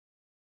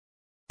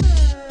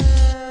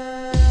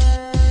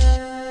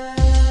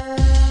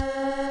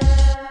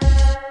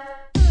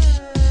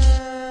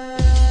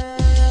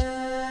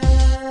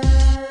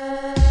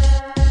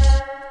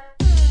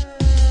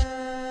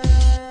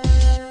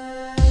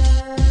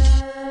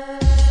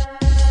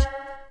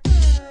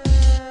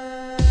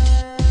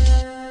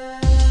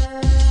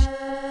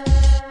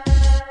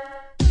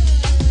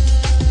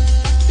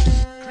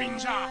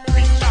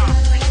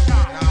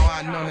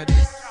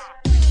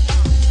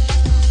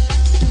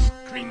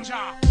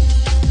Krinjah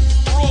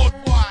Road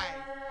boy.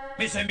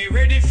 Me say me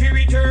ready for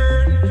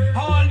return.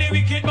 All the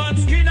wicked man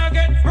skin a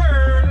get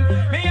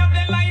burned. Me have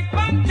the life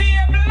and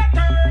table a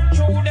turn.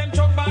 Through them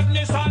chuck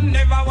badness and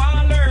never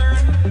want learn.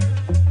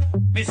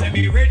 Me say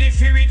me ready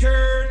for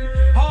return.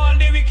 All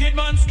the wicked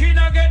man skin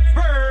a get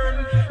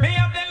burned. Me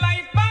have the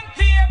life and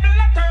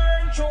table a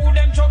turn. Through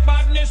them chuck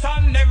badness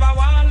and never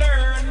want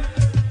learn.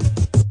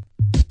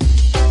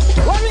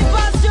 When we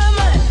pass through,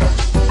 man,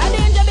 a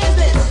danger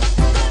business.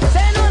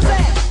 Say no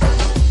say,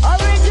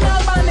 original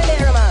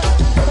bandolero, man.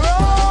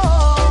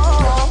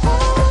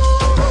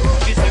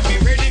 Me say me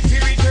ready for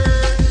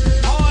return.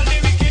 All the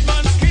wicked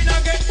man skin a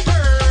get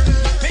burned.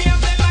 Me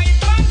have the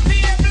life and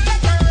table a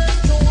turn.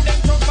 Through them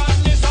chuck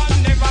badness and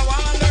never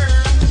want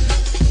learn.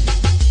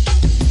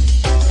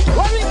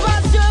 When we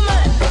pass through,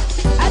 man,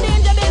 a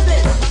danger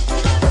business.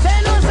 Say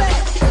no say,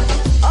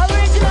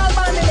 original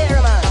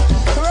bandolero, man.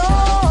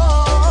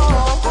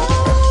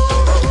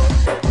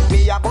 Me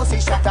a bossy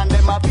shot and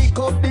them a pick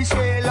up the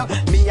shell.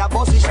 Me a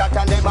bossy shot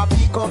and them a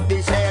pick up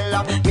the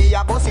shell. Me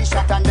a bossy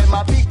shot and them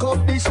a pick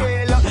up the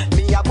shell.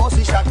 Me a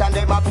bossy shot and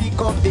them a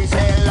pick up the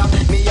shell.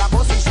 Me a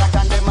bossy shot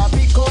and them a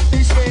pick up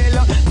the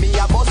shell. Me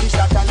a bossy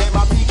shot and them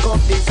a pick up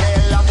the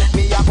shell.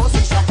 Me a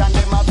bossy shot and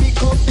them a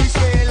pick up the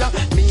shell.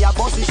 Me a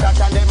bossy shot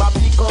and them a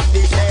pick up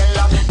the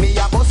shell. Me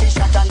a bossy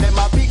shot and them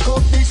a pick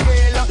up the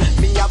shell.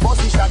 Me a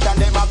bossy shot and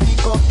them a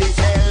pick up the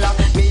shell.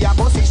 Me a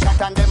bossy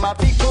shot and them a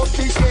pick up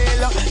the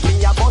shell.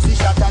 Me a bossy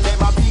shot and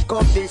them a pick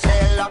up the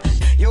shell.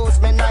 Use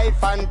me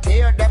knife and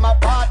tear them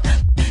apart.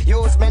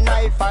 Use me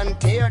knife and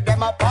tear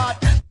them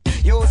apart.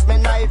 Use me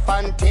knife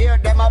and tear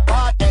them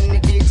apart. Any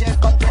DJ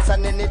come test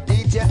and any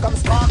DJ come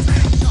spark.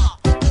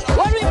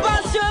 When we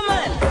pass through,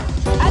 man,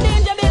 a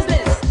danger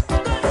business.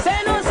 Say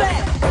no say,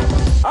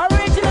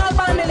 original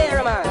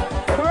bandolero, man.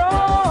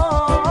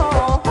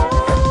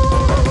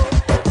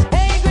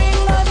 Hey,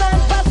 gringos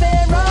and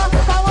pasero,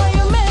 how will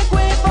you make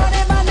way for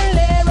the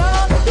bandolero?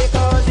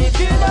 Because if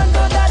you don't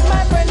do that,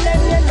 my friend,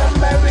 then your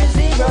number is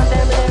zero.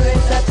 Them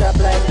lyrics that up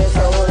like the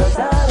soul of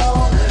sorrow.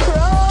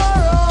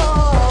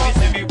 Me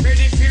say me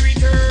ready for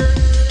return.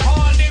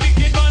 All the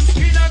wicked man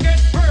skin a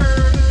get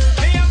burned.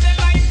 Me have the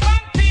life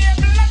and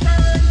table a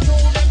turn.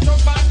 Through them chuck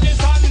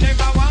badness and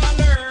never want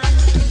learn.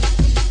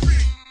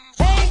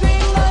 Hey,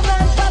 gringos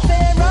and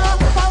pasero,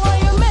 how will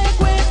you make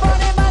way for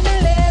the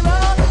bandolero?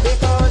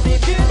 Because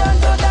if you don't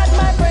do that,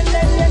 my friend,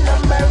 then your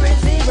number is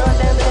zero.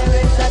 Them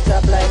lyrics that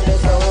up like the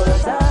soul of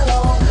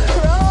sorrow.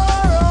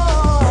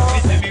 Me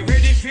say me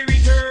ready for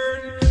return.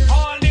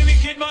 All the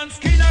wicked man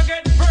skin a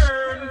get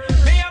burned.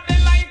 Me have the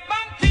life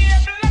and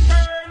table a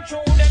turn.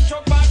 Through them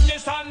chuck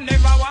badness and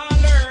never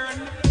want learn.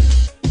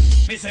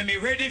 Me say me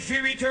ready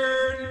for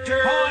return.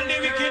 All the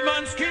wicked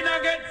man skin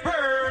a get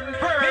burned. Me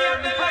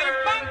have the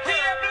life and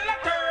table a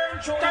turn.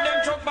 Through them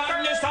chuck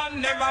badness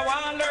and never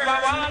want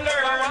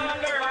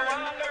learn.